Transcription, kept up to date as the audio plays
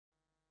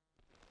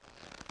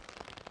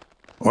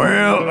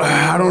Well,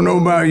 I don't know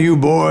about you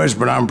boys,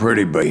 but I'm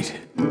pretty beat.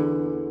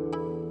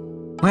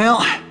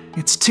 Well,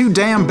 it's too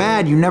damn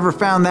bad you never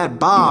found that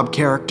Bob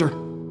character.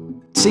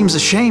 Seems a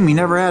shame he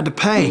never had to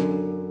pay.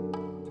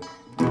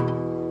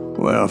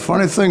 Well,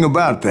 funny thing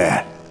about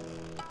that,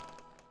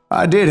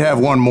 I did have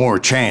one more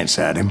chance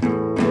at him.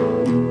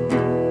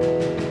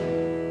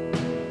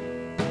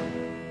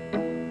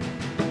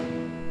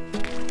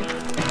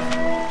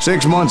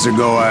 Six months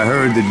ago, I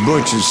heard that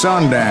Butch and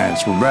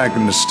Sundance were back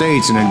in the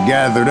States and had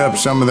gathered up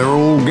some of their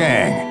old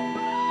gang.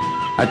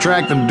 I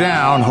tracked them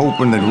down,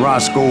 hoping that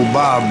Roscoe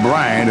Bob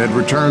Bryant had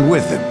returned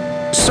with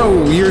them.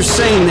 So you're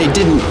saying they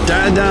didn't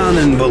die down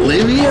in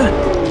Bolivia?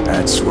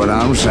 That's what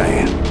I'm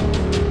saying.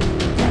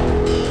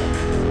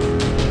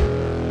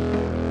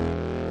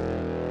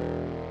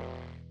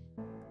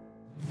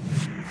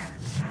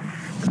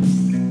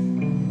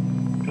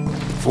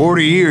 For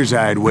 40 years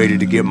I had waited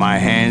to get my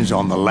hands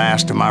on the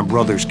last of my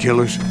brother's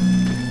killers.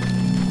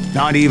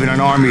 Not even an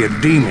army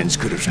of demons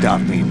could have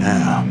stopped me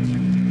now.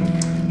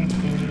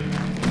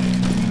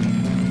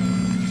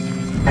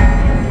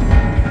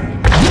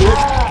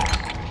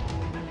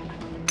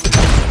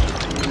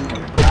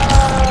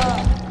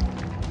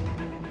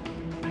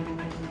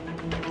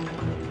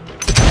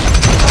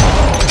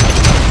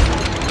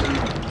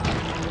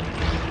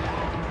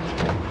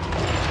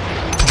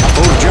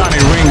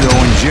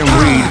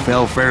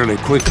 Fell fairly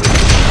quickly,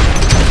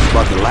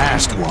 but the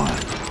last one,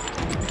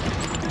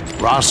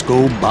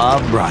 Roscoe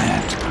Bob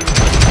Bryant,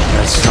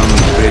 that son of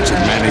a bitch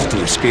had managed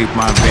to escape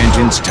my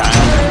vengeance time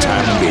and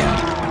time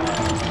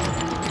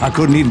again. I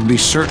couldn't even be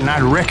certain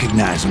I'd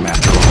recognize him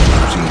after all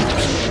those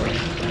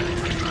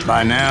years.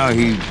 By now,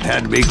 he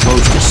had to be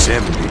close to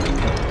 70.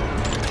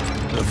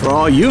 But for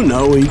all you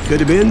know, he could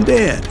have been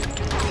dead.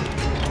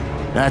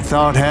 That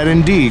thought had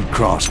indeed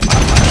crossed my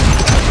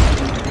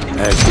mind,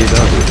 as did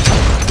others.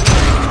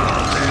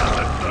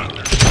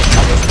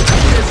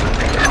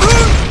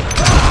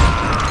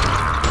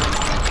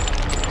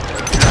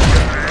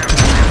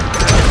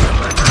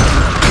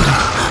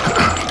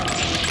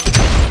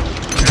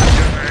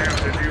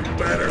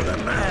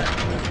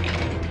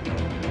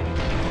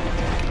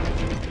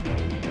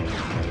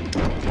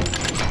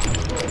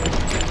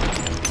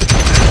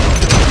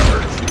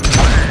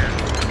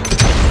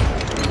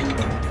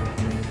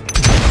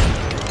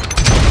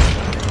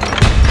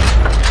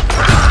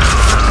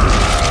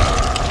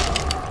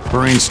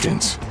 For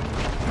instance,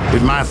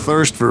 did my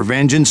thirst for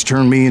vengeance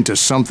turn me into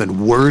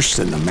something worse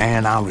than the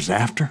man I was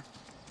after?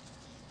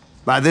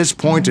 By this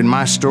point in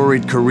my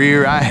storied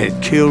career, I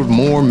had killed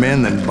more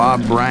men than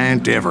Bob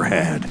Bryant ever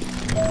had.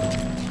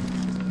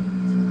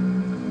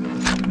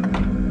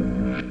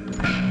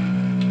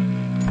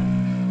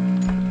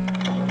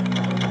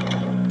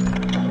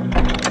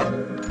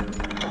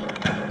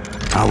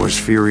 I was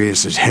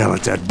furious as hell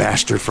at that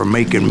bastard for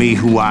making me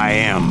who I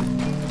am.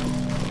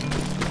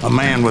 A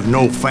man with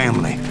no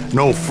family,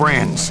 no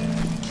friends,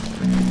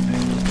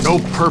 no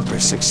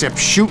purpose except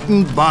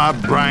shooting Bob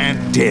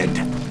Bryant dead.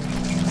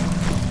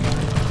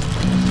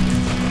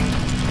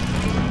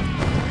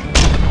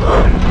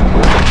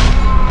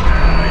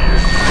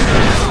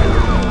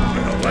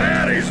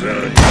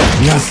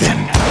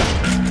 Nothing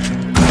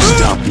could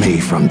stop me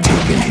from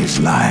taking his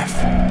life.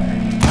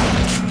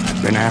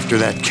 I've been after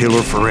that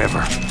killer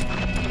forever.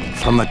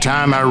 From the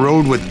time I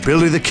rode with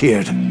Billy the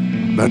Kid.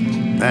 But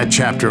that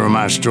chapter of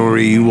my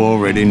story you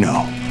already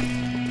know.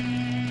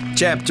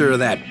 Chapter of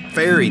that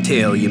fairy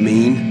tale, you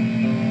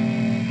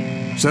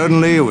mean?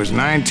 Suddenly, it was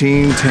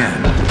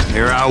 1910.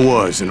 Here I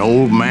was, an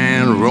old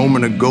man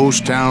roaming a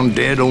ghost town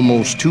dead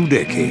almost 2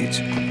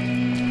 decades.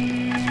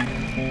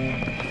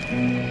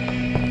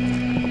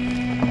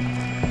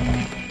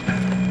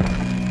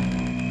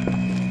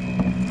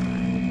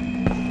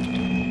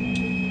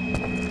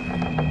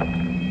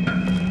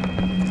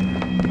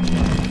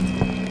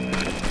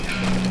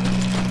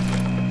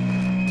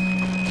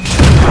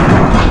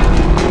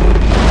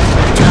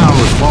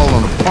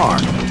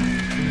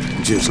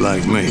 Just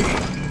like me.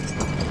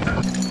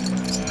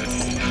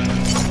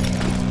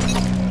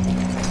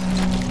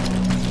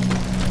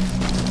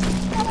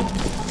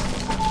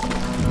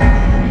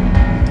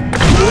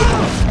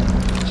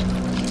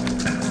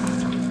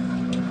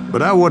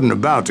 But I wasn't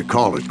about to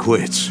call it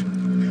quits.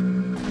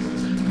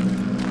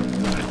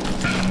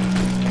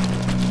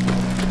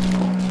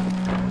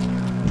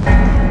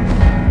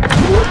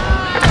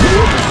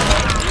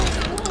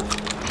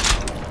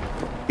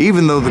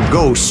 Even though the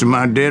ghosts of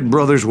my dead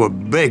brothers were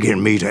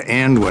begging me to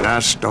end what I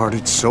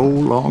started so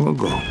long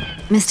ago.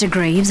 Mr.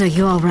 Graves, are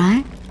you all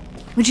right?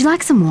 Would you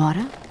like some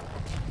water?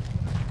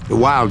 The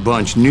Wild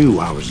Bunch knew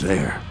I was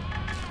there.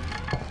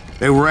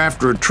 They were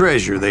after a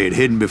treasure they had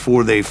hidden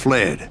before they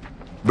fled,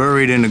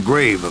 buried in the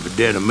grave of a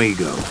dead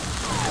amigo.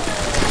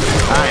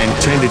 I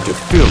intended to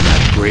fill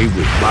that grave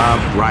with Bob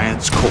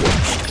Bryant's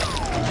corpse.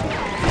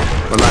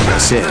 But like I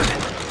said,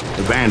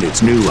 the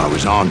bandits knew I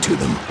was on to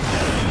them.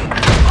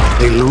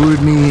 They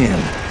lured me in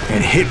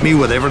and hit me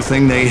with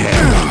everything they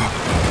had.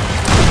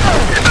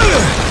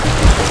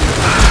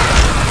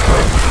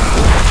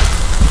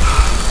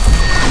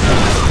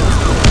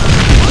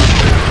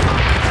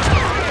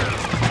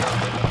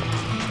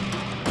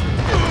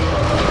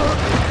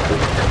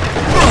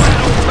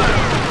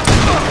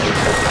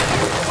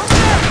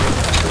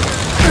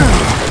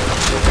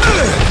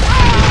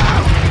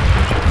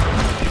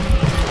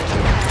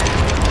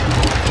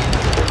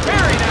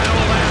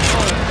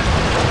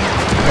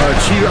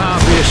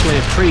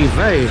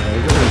 prevailed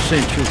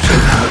since you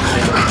said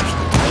that.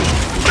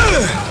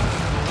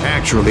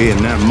 Actually, in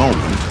that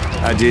moment,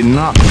 I did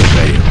not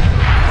prevail.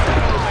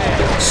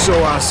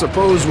 So I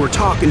suppose we're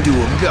talking to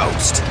a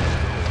ghost.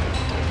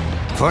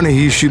 Funny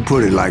you should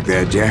put it like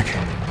that, Jack.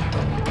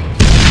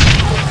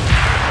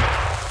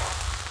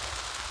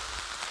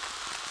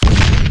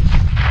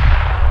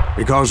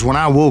 Because when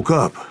I woke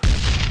up...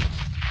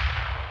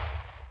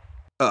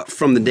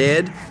 From the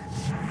dead?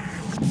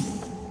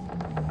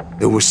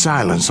 There was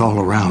silence all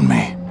around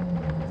me.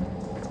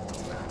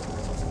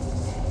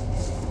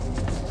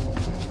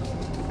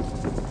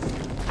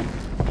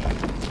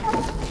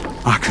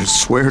 I could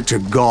swear to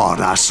God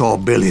I saw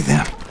Billy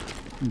then.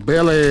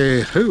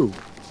 Billy who?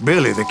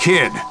 Billy, the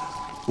kid.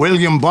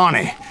 William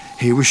Bonney.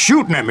 He was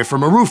shooting at me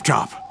from a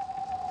rooftop.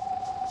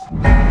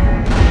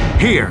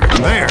 Here,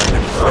 and there,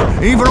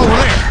 even over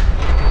there.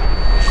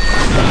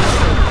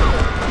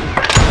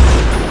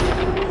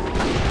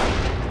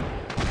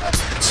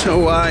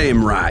 So I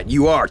am right.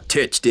 You are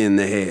touched in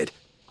the head.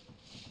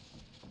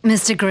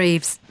 Mr.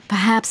 Greaves,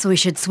 perhaps we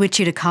should switch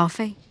you to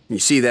coffee? You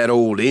see that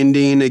old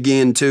Indian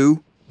again,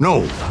 too?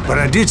 No, but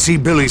I did see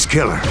Billy's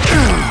killer,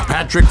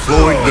 Patrick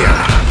Floyd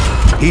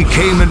Garrett. He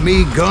came at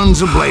me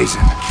guns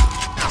a-blazing.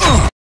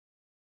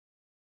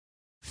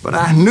 But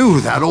I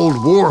knew that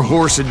old war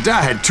horse had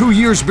died 2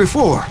 years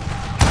before.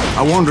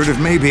 I wondered if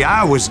maybe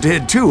I was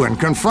dead too and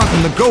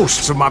confronting the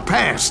ghosts of my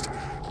past.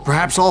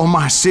 Perhaps all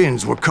my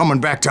sins were coming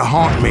back to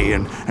haunt me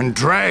and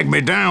drag me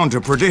down to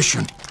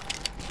perdition.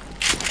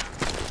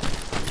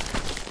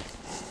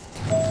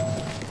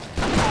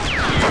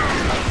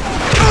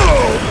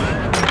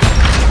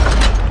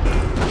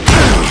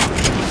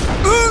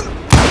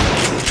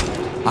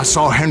 I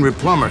saw Henry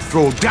Plummer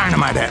throw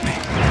dynamite at me.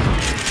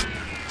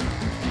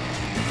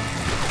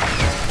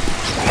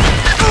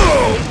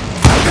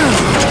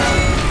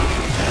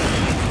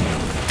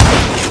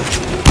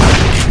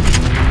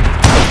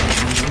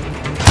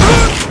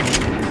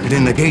 And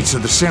in the gates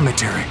of the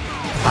cemetery,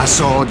 I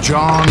saw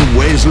John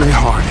Wesley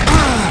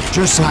Harding,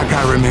 just like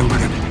I remembered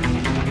him.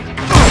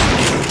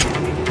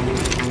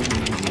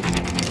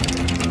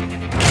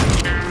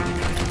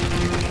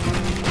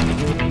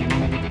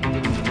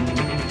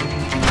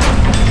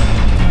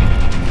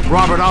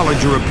 Robert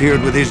Ollinger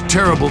appeared with his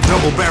terrible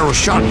double-barrel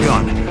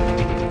shotgun.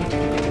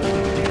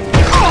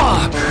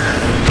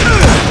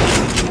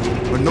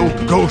 But no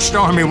ghost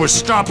army was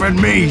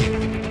stopping me.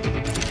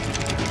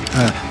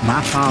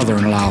 My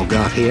father-in-law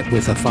got hit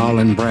with a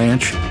fallen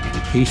branch.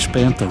 He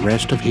spent the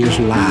rest of his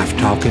life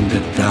talking to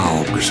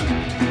dogs.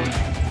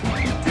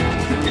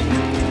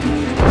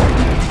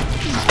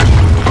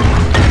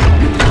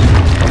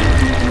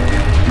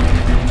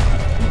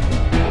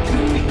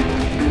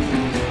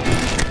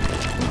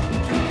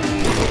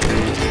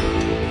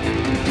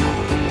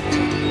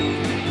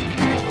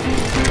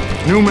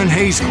 Newman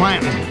Hayes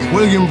Clanton,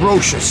 William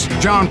Brocious,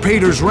 John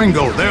Peters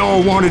Ringo, they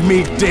all wanted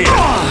me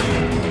dead.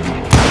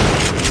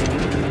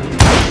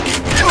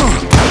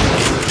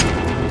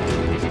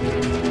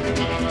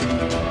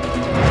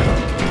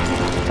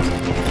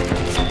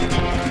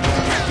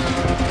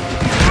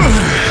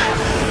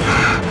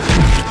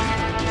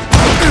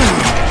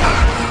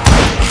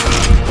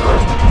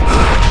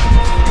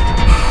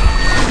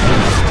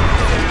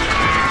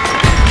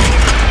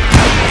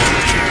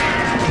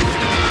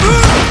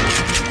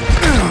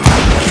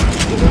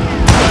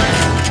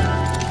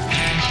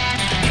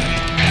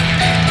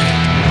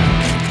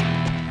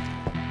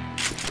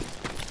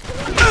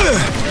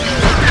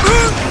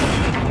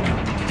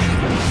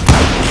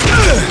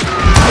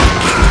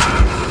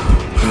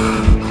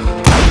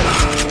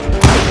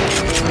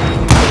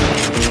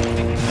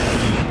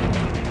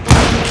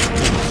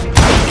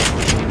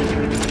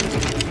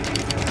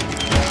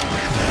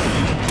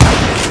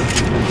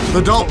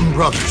 The Dalton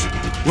brothers,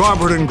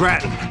 Robert and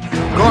Grattan,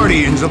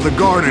 guardians of the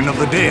Garden of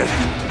the Dead.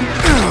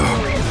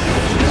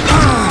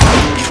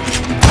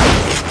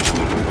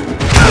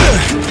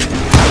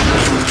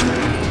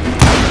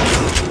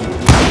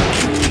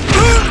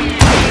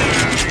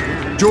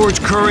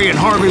 George Curry and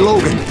Harvey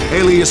Logan,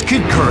 alias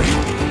Kid Curry,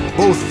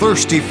 both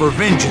thirsty for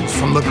vengeance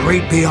from the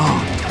great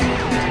beyond.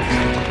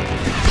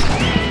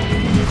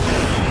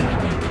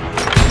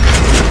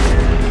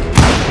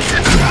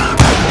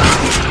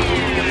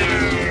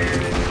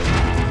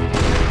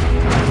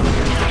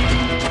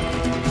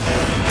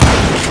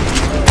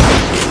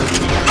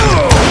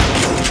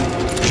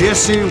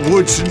 Jesse,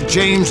 Woodson,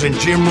 James, and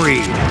Jim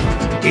Reed.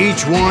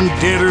 Each one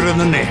deader than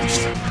the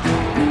next.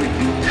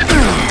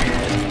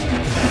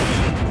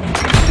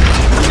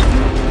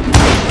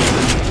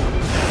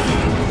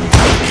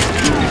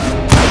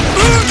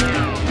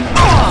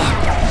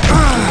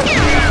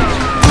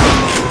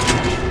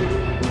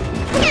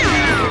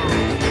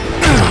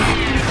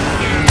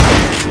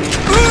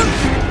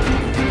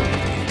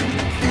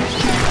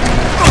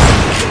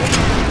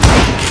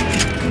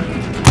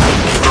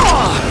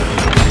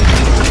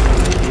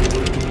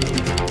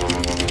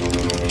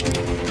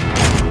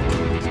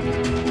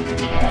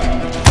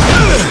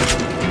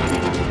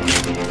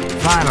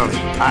 Finally,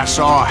 I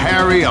saw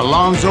Harry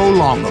Alonzo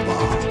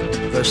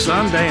Longabaugh. The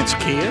Sundance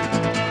Kid?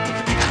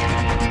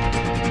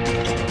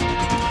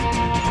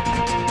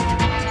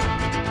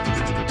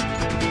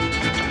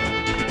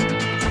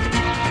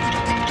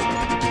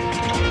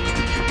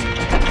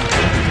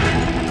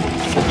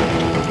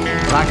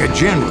 Like a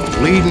general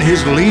leading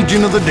his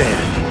legion of the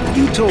dead.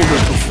 You told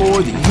us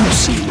before that you'd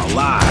see him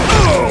alive.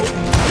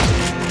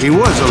 Oh! He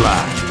was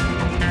alive.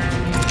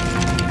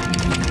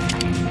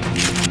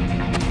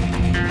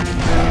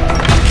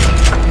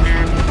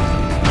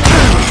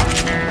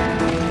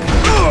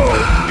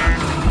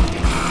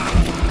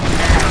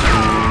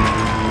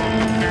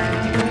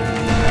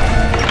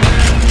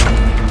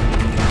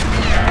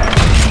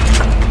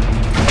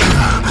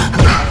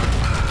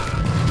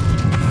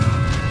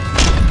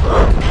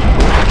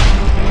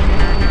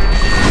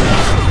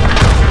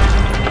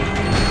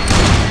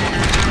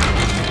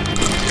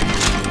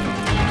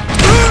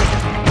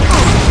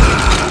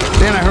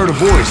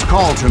 Voice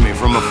called to me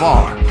from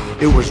afar.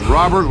 It was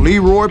Robert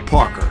Leroy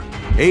Parker,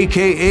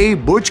 a.k.a.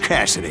 Butch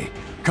Cassidy,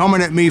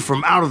 coming at me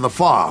from out of the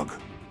fog.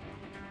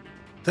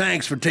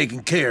 Thanks for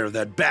taking care of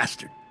that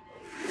bastard.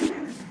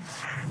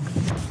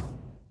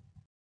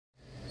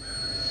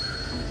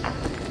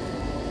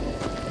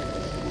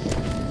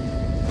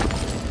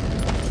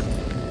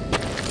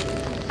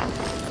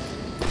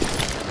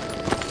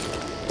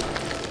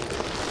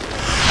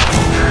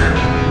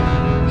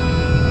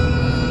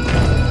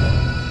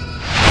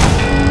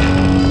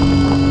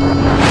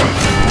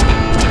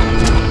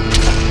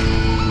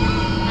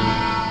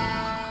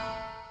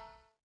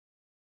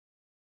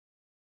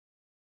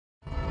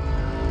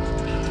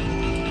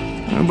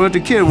 But the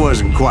kid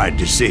wasn't quite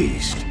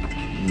deceased.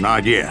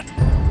 Not yet.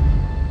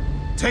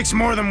 Takes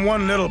more than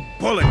one little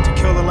bullet to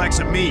kill the likes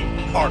of me,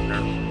 partner.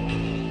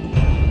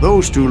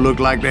 Those two looked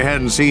like they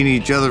hadn't seen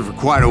each other for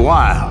quite a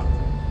while.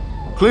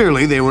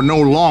 Clearly, they were no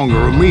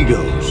longer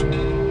amigos.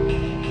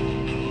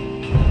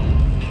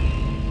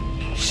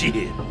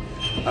 Shit.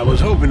 I was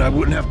hoping I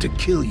wouldn't have to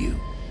kill you.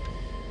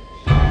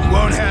 You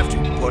won't have to,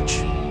 Butch.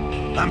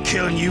 I'm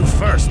killing you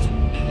first.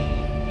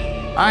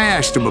 I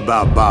asked him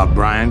about Bob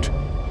Bryant,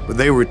 but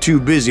they were too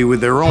busy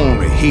with their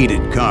own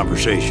heated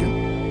conversation.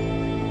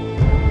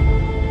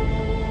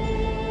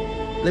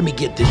 Let me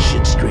get this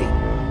shit straight.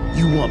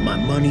 You want my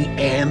money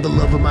and the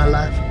love of my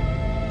life?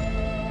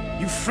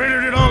 You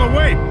frittered it all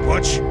away,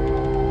 Butch.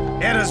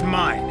 Etta's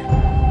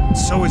mine.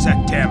 So is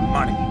that damn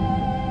money.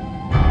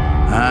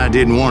 I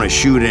didn't want to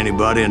shoot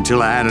anybody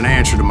until I had an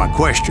answer to my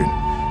question,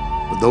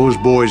 but those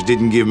boys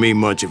didn't give me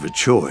much of a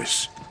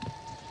choice.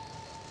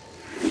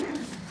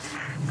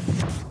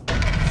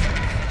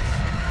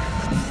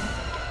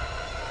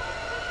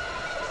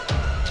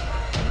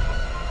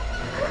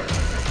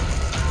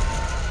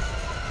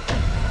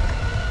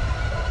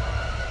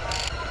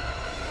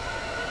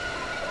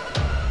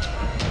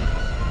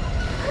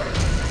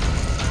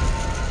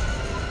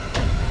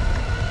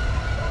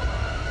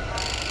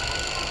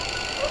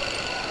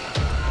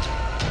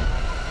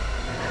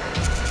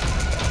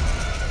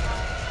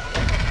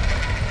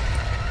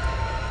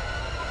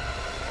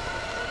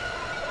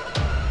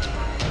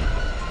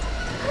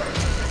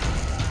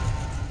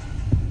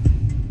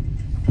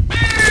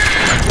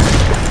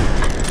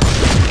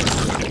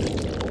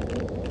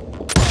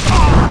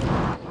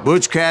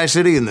 Butch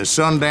Cassidy and the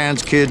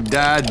Sundance Kid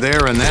died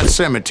there in that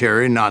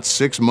cemetery not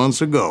 6 months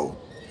ago.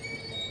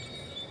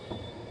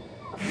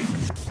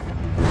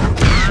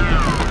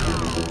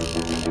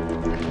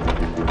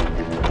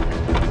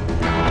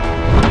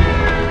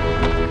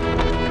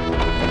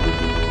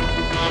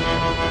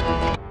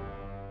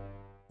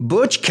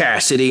 Butch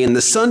Cassidy and the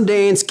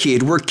Sundance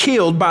Kid were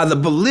killed by the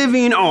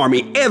Bolivian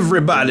army.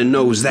 Everybody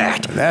knows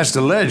that. That's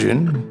the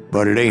legend,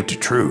 but it ain't the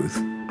truth.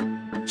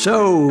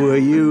 So,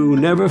 you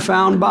never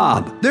found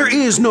Bob? There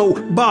is no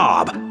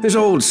Bob. This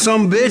old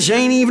sumbitch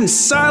ain't even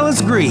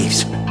Silas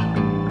Greaves.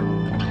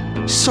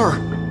 Sir,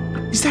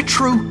 is that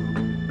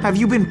true? Have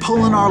you been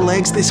pulling our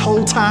legs this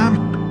whole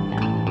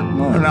time?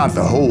 Well, not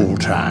the whole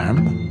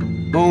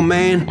time. Oh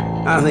man,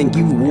 I think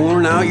you've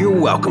worn out your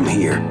welcome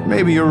here.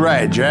 Maybe you're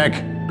right,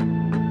 Jack.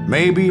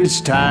 Maybe it's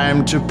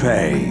time to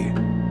pay.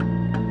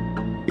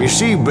 You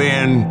see,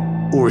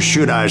 Ben, or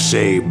should I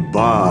say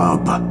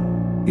Bob,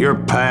 your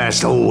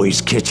past always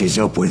catches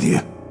up with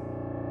you.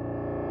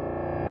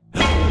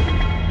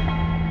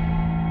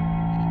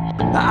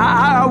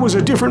 I was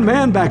a different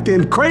man back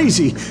then,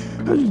 crazy.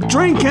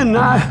 Drinking,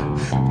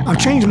 I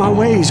changed my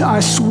ways, I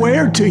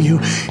swear to you.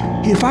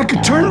 If I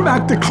could turn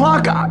back the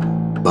clock,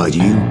 But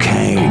you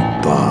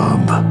can't,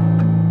 Bob.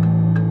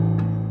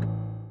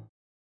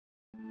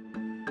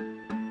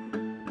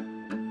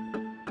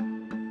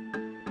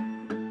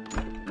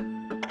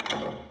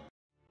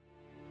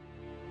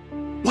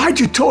 Why'd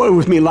you toy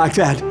with me like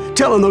that?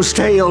 Telling those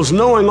tales,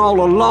 knowing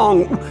all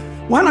along.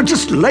 Why not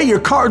just lay your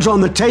cards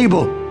on the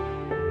table?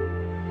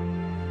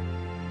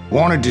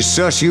 Wanted to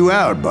suss you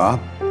out,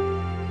 Bob.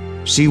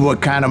 See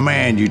what kind of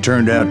man you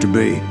turned out to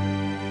be.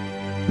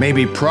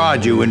 Maybe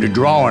prod you into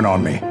drawing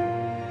on me.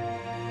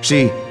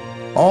 See,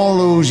 all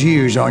those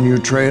years on your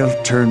trail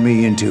turned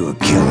me into a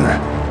killer.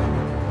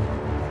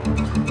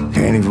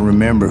 Can't even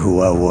remember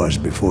who I was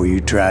before you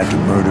tried to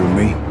murder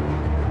me.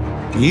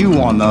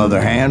 You, on the other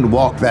hand,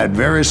 walked that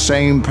very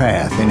same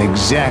path in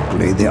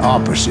exactly the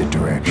opposite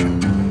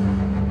direction.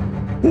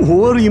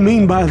 What do you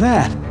mean by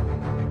that?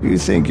 You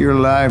think your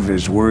life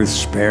is worth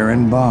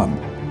sparing, Bob?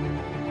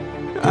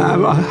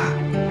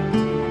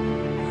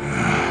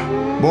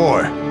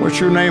 Boy, what's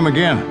your name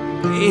again?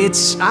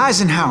 It's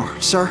Eisenhower,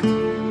 sir.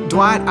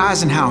 Dwight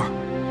Eisenhower.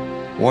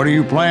 What do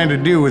you plan to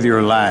do with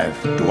your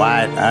life,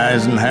 Dwight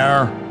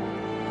Eisenhower?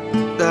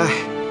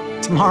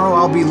 Tomorrow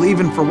I'll be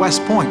leaving for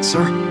West Point,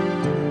 sir.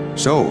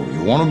 So,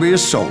 you want to be a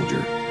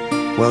soldier?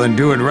 Well, then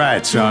do it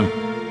right, son.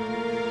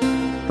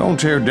 Don't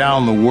tear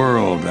down the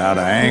world out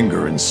of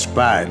anger and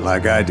spite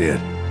like I did.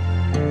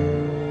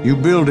 You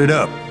build it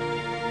up.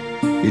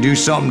 You do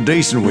something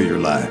decent with your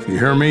life, you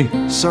hear me?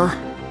 Sir?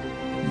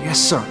 Yes,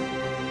 sir.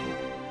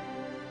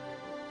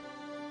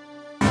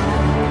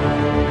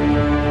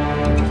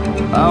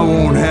 I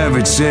won't have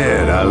it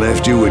said I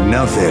left you with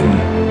nothing,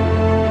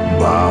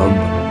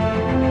 Bob.